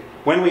today.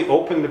 When we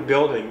opened the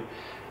building,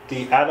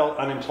 the adult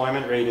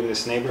unemployment rate in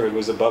this neighborhood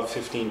was above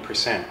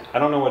 15%. I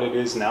don't know what it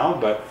is now,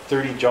 but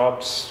 30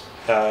 jobs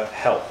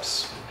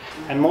helps.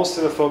 And most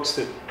of the folks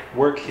that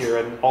work here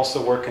and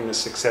also work in the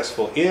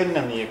successful Inn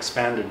and the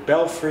expanded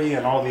Belfry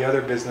and all the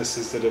other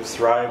businesses that have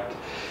thrived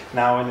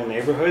now in the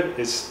neighborhood,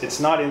 it's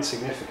not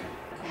insignificant.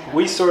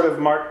 We sort of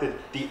marked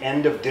the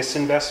end of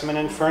disinvestment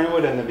in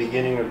Fernwood and the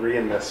beginning of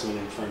reinvestment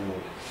in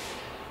Fernwood.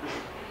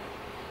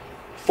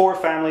 4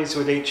 families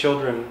with 8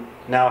 children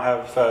now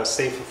have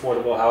safe,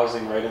 affordable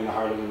housing right in the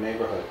heart of the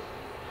neighborhood.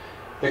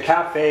 The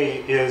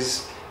cafe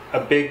is a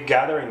big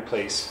gathering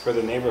place for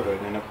the neighborhood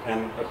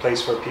and a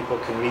place where people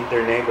can meet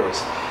their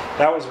neighbors.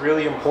 That was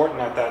really important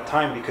at that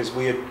time because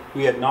we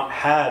had not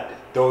had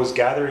those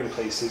gathering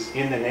places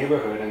in the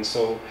neighborhood, and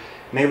so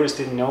neighbors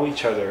didn't know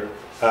each other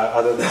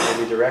other than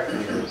maybe direct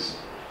neighbors.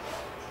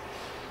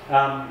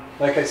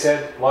 Like I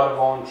said, a lot of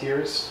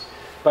volunteers.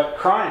 But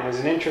crime is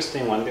an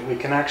interesting one that we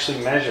can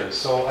actually measure.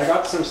 So I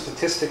got some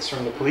statistics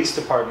from the police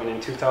department in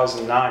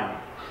 2009.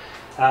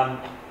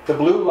 The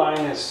blue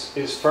line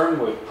is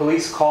Fernwood.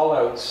 Police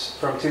call-outs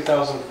from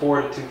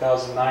 2004 to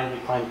 2009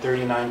 declined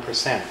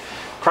 39%.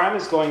 Crime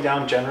is going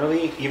down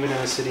generally, even in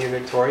the city of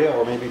Victoria,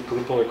 or maybe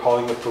people are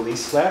calling the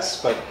police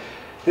less, but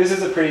this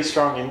is a pretty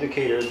strong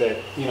indicator that,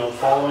 you know,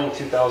 following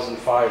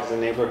 2005, the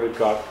neighborhood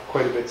got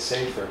quite a bit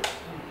safer.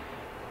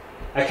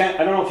 I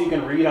don't know if you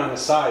can read on the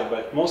side,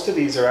 but most of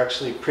these are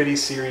actually pretty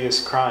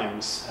serious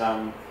crimes.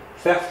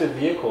 Theft of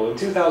vehicle. In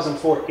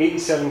 2004,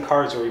 87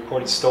 cars were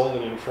reported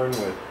stolen in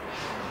Fernwood.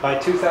 By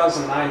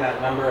 2009, that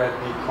number had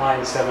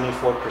declined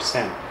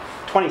 74%.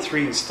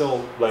 23 is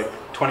still like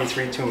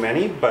 23 too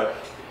many, but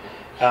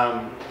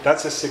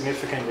that's a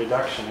significant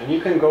reduction. And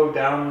you can go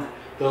down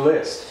the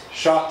list.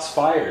 Shots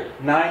fired,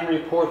 9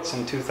 reports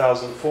in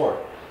 2004,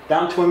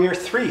 down to a mere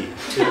 3 in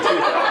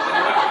 2009.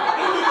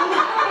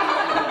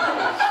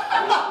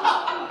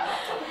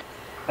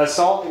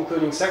 Assault,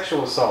 including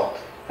sexual assault,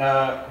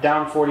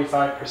 down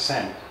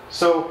 45%.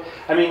 So,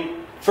 I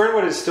mean,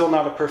 Fernwood is still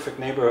not a perfect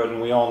neighborhood,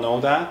 and we all know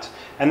that.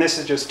 And this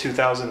is just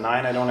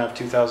 2009. I don't have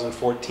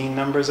 2014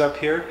 numbers up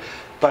here.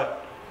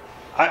 But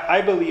I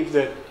believe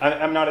that,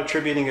 I'm not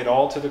attributing it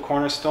all to the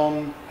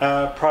Cornerstone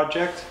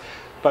project,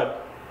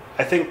 but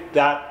I think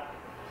that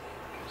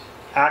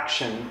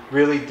action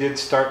really did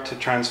start to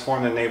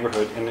transform the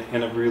neighborhood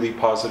in a really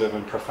positive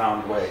and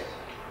profound way.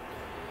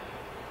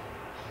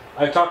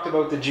 I talked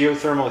about the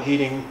geothermal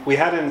heating. We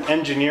had an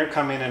engineer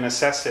come in and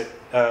assess it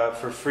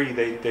for free.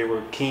 They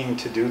were keen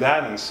to do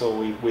that, and so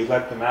we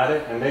let them at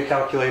it, and they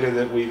calculated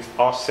that we've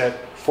offset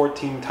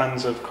 14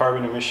 tons of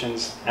carbon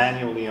emissions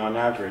annually on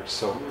average.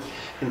 So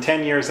in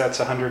 10 years, that's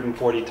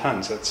 140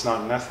 tons. That's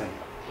not nothing.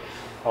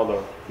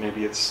 Although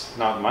maybe it's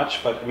not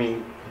much, but I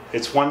mean,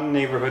 it's one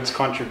neighborhood's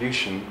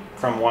contribution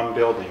from one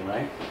building,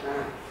 right?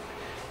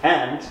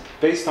 And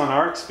based on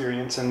our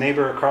experience, a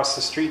neighbor across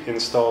the street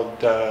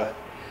installed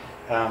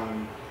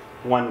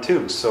one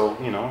too, so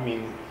you know, I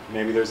mean,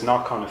 maybe there's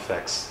knock-on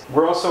effects.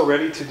 We're also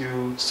ready to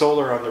do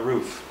solar on the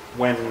roof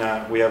when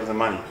we have the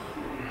money,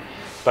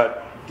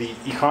 but the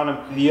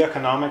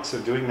economics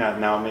of doing that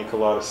now make a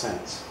lot of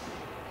sense.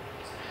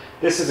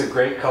 This is a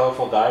great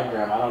colorful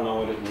diagram. I don't know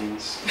what it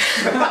means.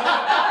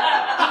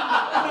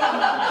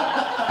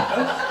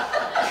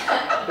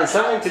 It's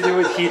something to do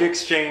with heat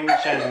exchange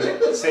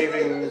and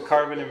saving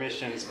carbon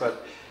emissions,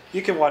 but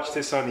you can watch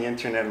this on the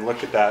internet and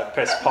look at that,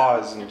 press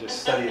pause and just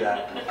study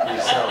that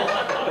yourself.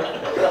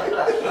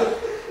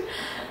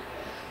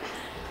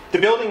 The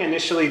building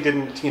initially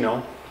didn't, you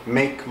know,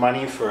 make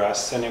money for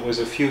us, and it was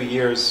a few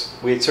years.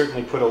 We had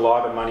certainly put a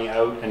lot of money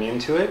out and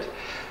into it,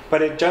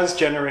 but it does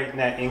generate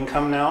net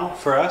income now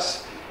for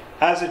us.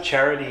 As a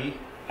charity,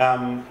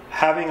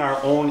 having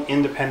our own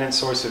independent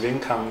source of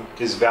income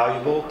is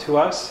valuable to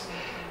us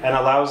and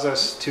allows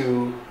us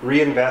to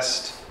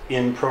reinvest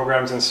in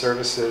programs and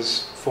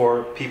services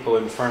for people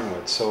in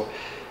Fernwood. So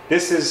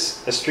this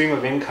is a stream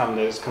of income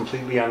that is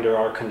completely under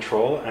our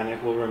control, and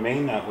it will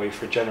remain that way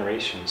for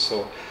generations.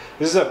 So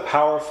this is a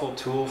powerful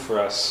tool for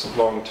us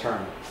long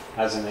term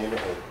as a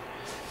neighborhood.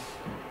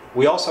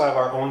 We also have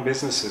our own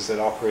businesses that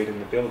operate in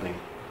the building,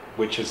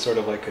 which is sort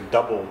of like a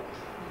double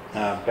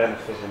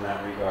benefit in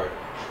that regard.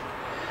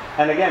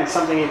 And again,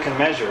 something you can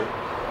measure.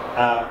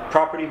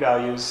 Property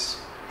values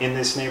in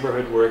this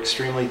neighborhood were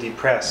extremely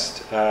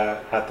depressed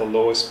at the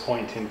lowest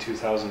point in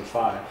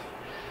 2005.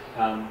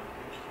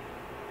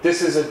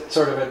 This is a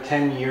sort of a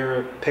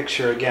 10-year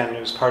picture. Again, it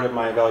was part of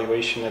my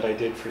evaluation that I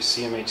did for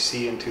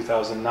CMHC in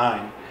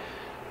 2009.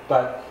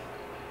 But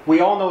we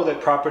all know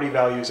that property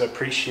values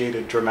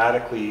appreciated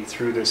dramatically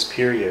through this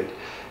period,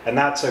 and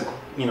that's a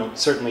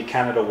certainly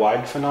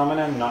Canada-wide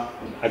phenomenon, not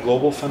a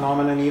global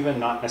phenomenon even,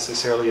 not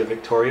necessarily a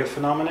Victoria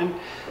phenomenon.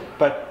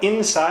 But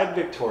inside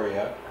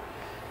Victoria,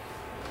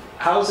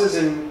 houses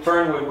in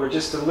Fernwood were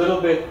just a little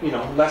bit,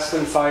 less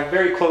than 5,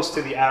 very close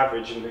to the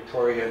average in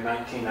Victoria in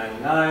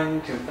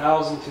 1999,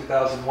 2000,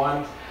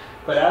 2001.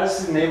 But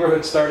as the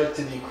neighbourhood started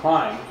to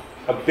decline,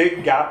 a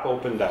big gap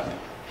opened up.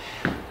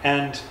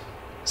 And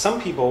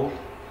some people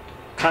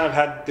kind of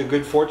had the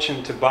good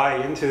fortune to buy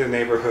into the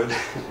neighbourhood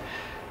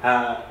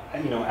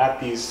at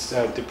these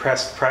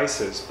depressed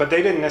prices. But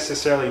they didn't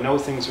necessarily know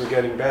things were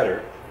getting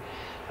better.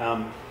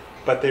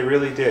 But they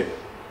really did.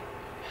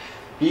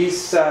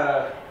 These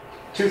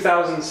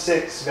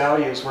 2006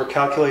 values were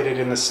calculated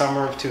in the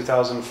summer of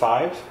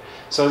 2005.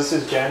 So this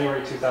is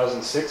January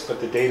 2006,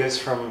 but the data is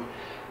from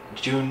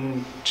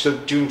June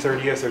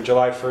 30th or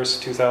July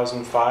 1st,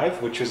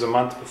 2005, which was a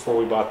month before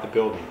we bought the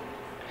building.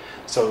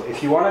 So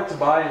if you wanted to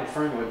buy in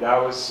Fernwood,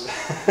 that was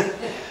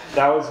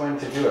that was when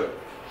to do it.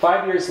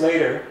 5 years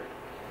later,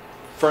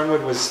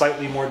 Fernwood was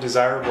slightly more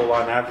desirable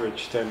on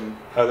average than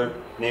other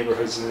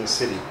neighborhoods in the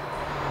city.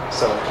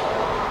 So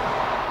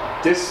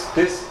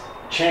this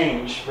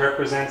change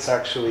represents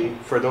actually,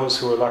 for those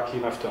who are lucky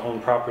enough to own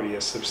property,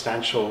 a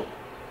substantial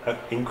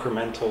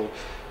incremental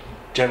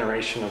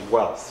generation of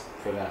wealth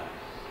for that.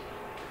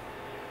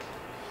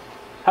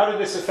 How did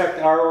this affect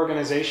our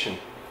organization?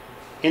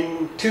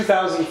 In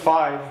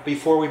 2005,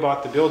 before we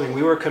bought the building,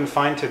 we were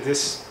confined to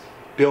this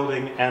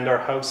building and our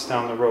house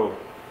down the road.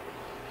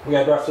 We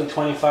had roughly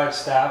 25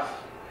 staff.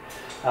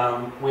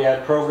 We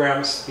had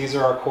programs, these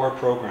are our core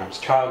programs: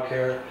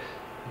 childcare,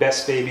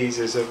 Best Babies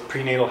is a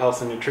prenatal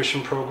health and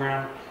nutrition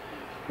program,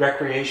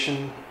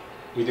 recreation,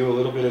 we do a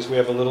little bit, as we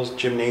have a little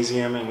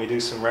gymnasium and we do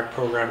some rec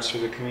programs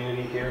through the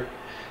community here,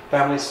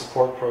 family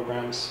support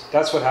programs.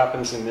 That's what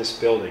happens in this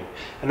building.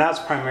 And that's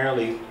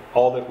primarily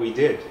all that we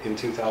did in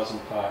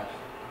 2005.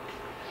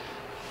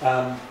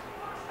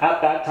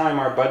 At that time,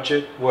 our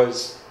budget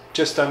was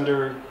just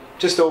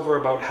over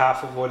about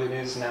half of what it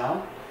is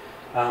now.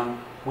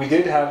 We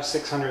did have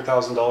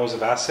 $600,000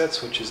 of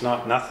assets, which is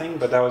not nothing,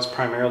 but that was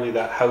primarily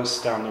that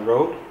house down the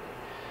road.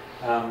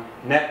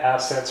 Net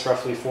assets,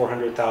 roughly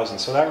 $400,000.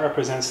 So that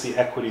represents the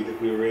equity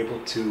that we were able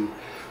to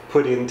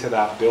put into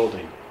that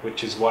building,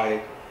 which is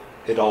why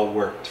it all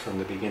worked from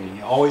the beginning.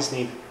 You always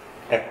need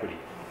equity.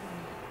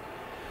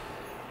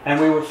 And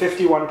we were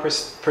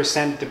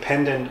 51%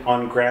 dependent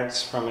on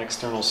grants from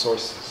external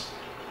sources.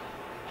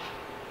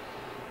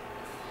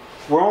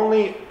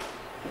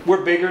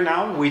 We're bigger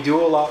now, we do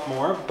a lot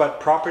more,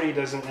 but property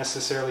doesn't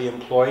necessarily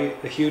employ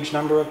a huge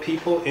number of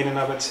people in and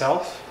of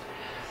itself.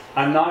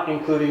 I'm not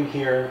including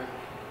here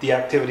the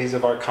activities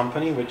of our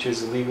company, which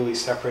is a legally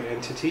separate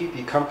entity.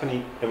 The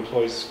company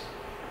employs,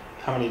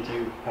 how many do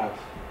you have?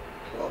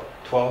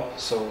 12,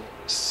 so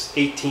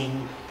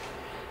 18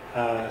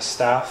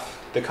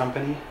 staff, the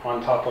company,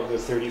 on top of the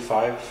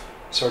 35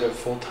 sort of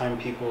full-time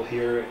people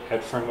here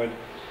at Fernwood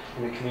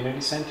in the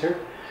community center.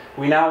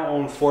 We now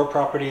own 4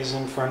 properties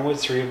in Fernwood,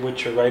 3 of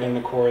which are right in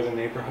the core of the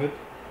neighborhood.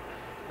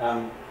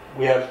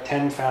 We have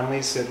 10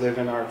 families that live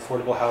in our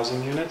affordable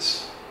housing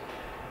units,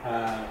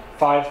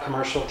 5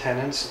 commercial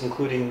tenants,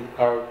 including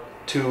our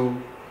 2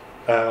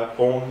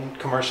 own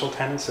commercial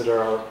tenants that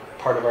are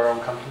part of our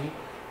own company.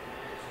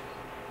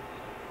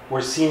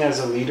 We're seen as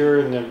a leader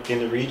in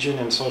the region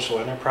in social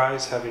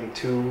enterprise, having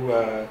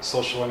 2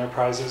 social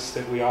enterprises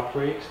that we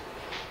operate.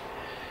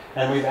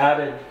 And we've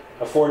added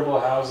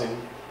affordable housing.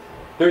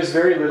 There's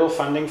very little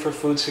funding for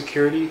food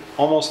security.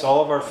 Almost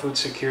all of our food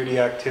security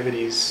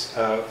activities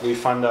we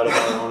fund out of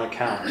our own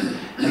account.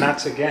 And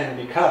that's again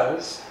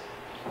because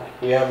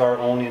we have our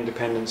own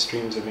independent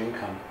streams of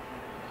income.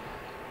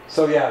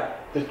 So yeah,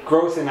 the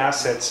growth in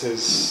assets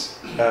is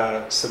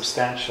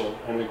substantial,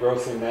 and the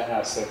growth in net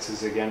assets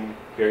is again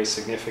very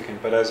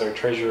significant. But as our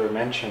treasurer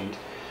mentioned,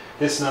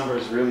 this number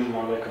is really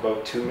more like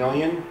about 2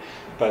 million,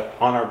 but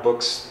on our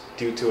books,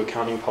 due to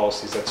accounting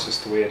policies, that's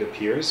just the way it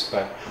appears.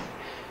 But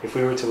if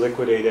we were to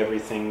liquidate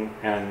everything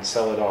and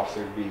sell it off,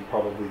 there'd be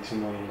probably $2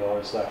 million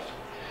left.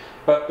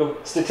 But the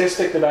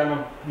statistic that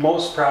I'm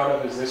most proud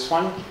of is this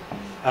one,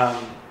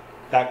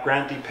 that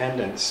grant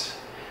dependence.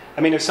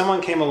 I mean, if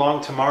someone came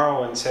along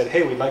tomorrow and said,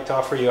 hey, we'd like to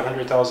offer you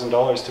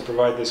 $100,000 to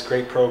provide this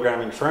great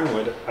program in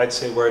Fernwood, I'd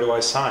say, where do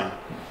I sign?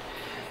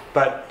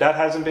 But that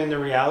hasn't been the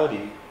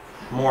reality,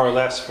 more or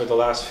less, for the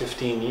last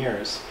 15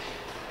 years.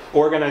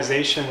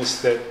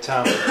 Organizations that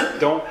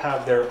don't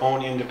have their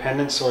own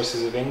independent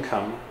sources of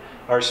income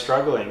are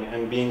struggling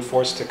and being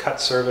forced to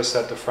cut service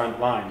at the front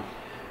line.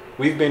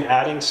 We've been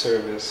adding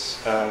service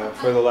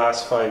for the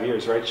last 5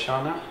 years, right,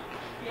 Shauna?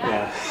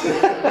 Yeah.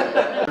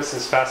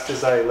 As fast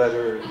as I let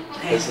her,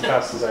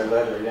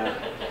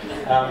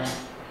 yeah.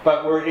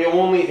 But we're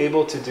only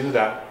able to do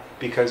that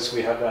because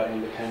we have that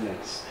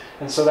independence.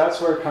 And so that's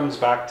where it comes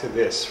back to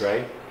this,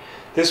 right?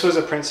 This was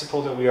a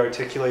principle that we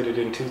articulated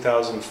in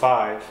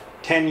 2005.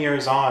 10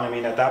 years on, I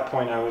mean, at that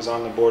point I was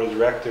on the board of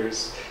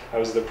directors, I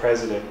was the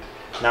president.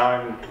 Now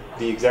I'm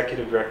the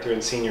executive director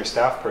and senior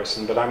staff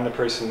person, but I'm the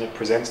person that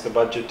presents the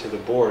budget to the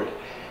board.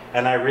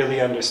 And I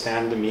really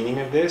understand the meaning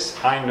of this.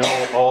 I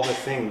know all the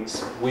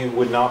things we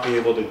would not be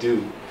able to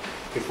do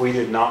if we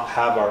did not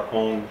have our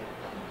own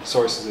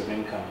sources of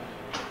income.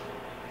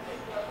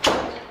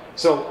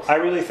 So I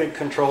really think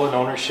control and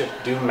ownership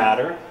do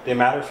matter. They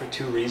matter for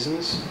two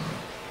reasons.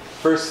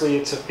 Firstly,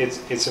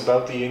 it's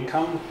about the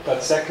income,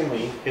 but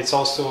secondly, it's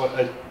also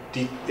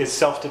it's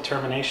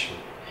self-determination.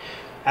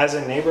 As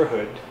a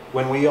neighborhood,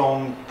 when we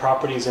own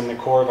properties in the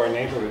core of our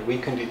neighborhood, we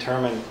can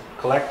determine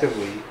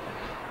collectively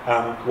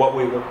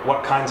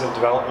what kinds of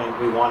development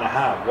we want to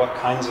have, what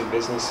kinds of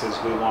businesses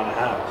we want to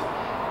have.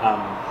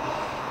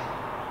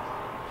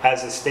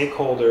 As a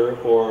stakeholder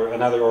or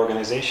another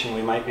organization,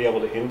 we might be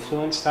able to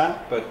influence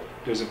that, but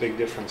there's a big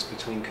difference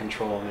between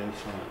control and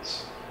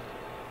influence.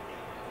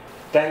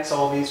 Thanks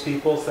all these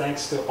people,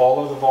 thanks to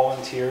all of the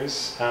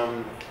volunteers,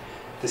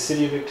 the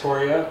City of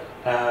Victoria,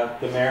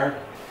 the Mayor.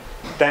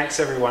 Thanks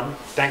everyone,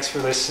 thanks for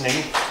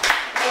listening.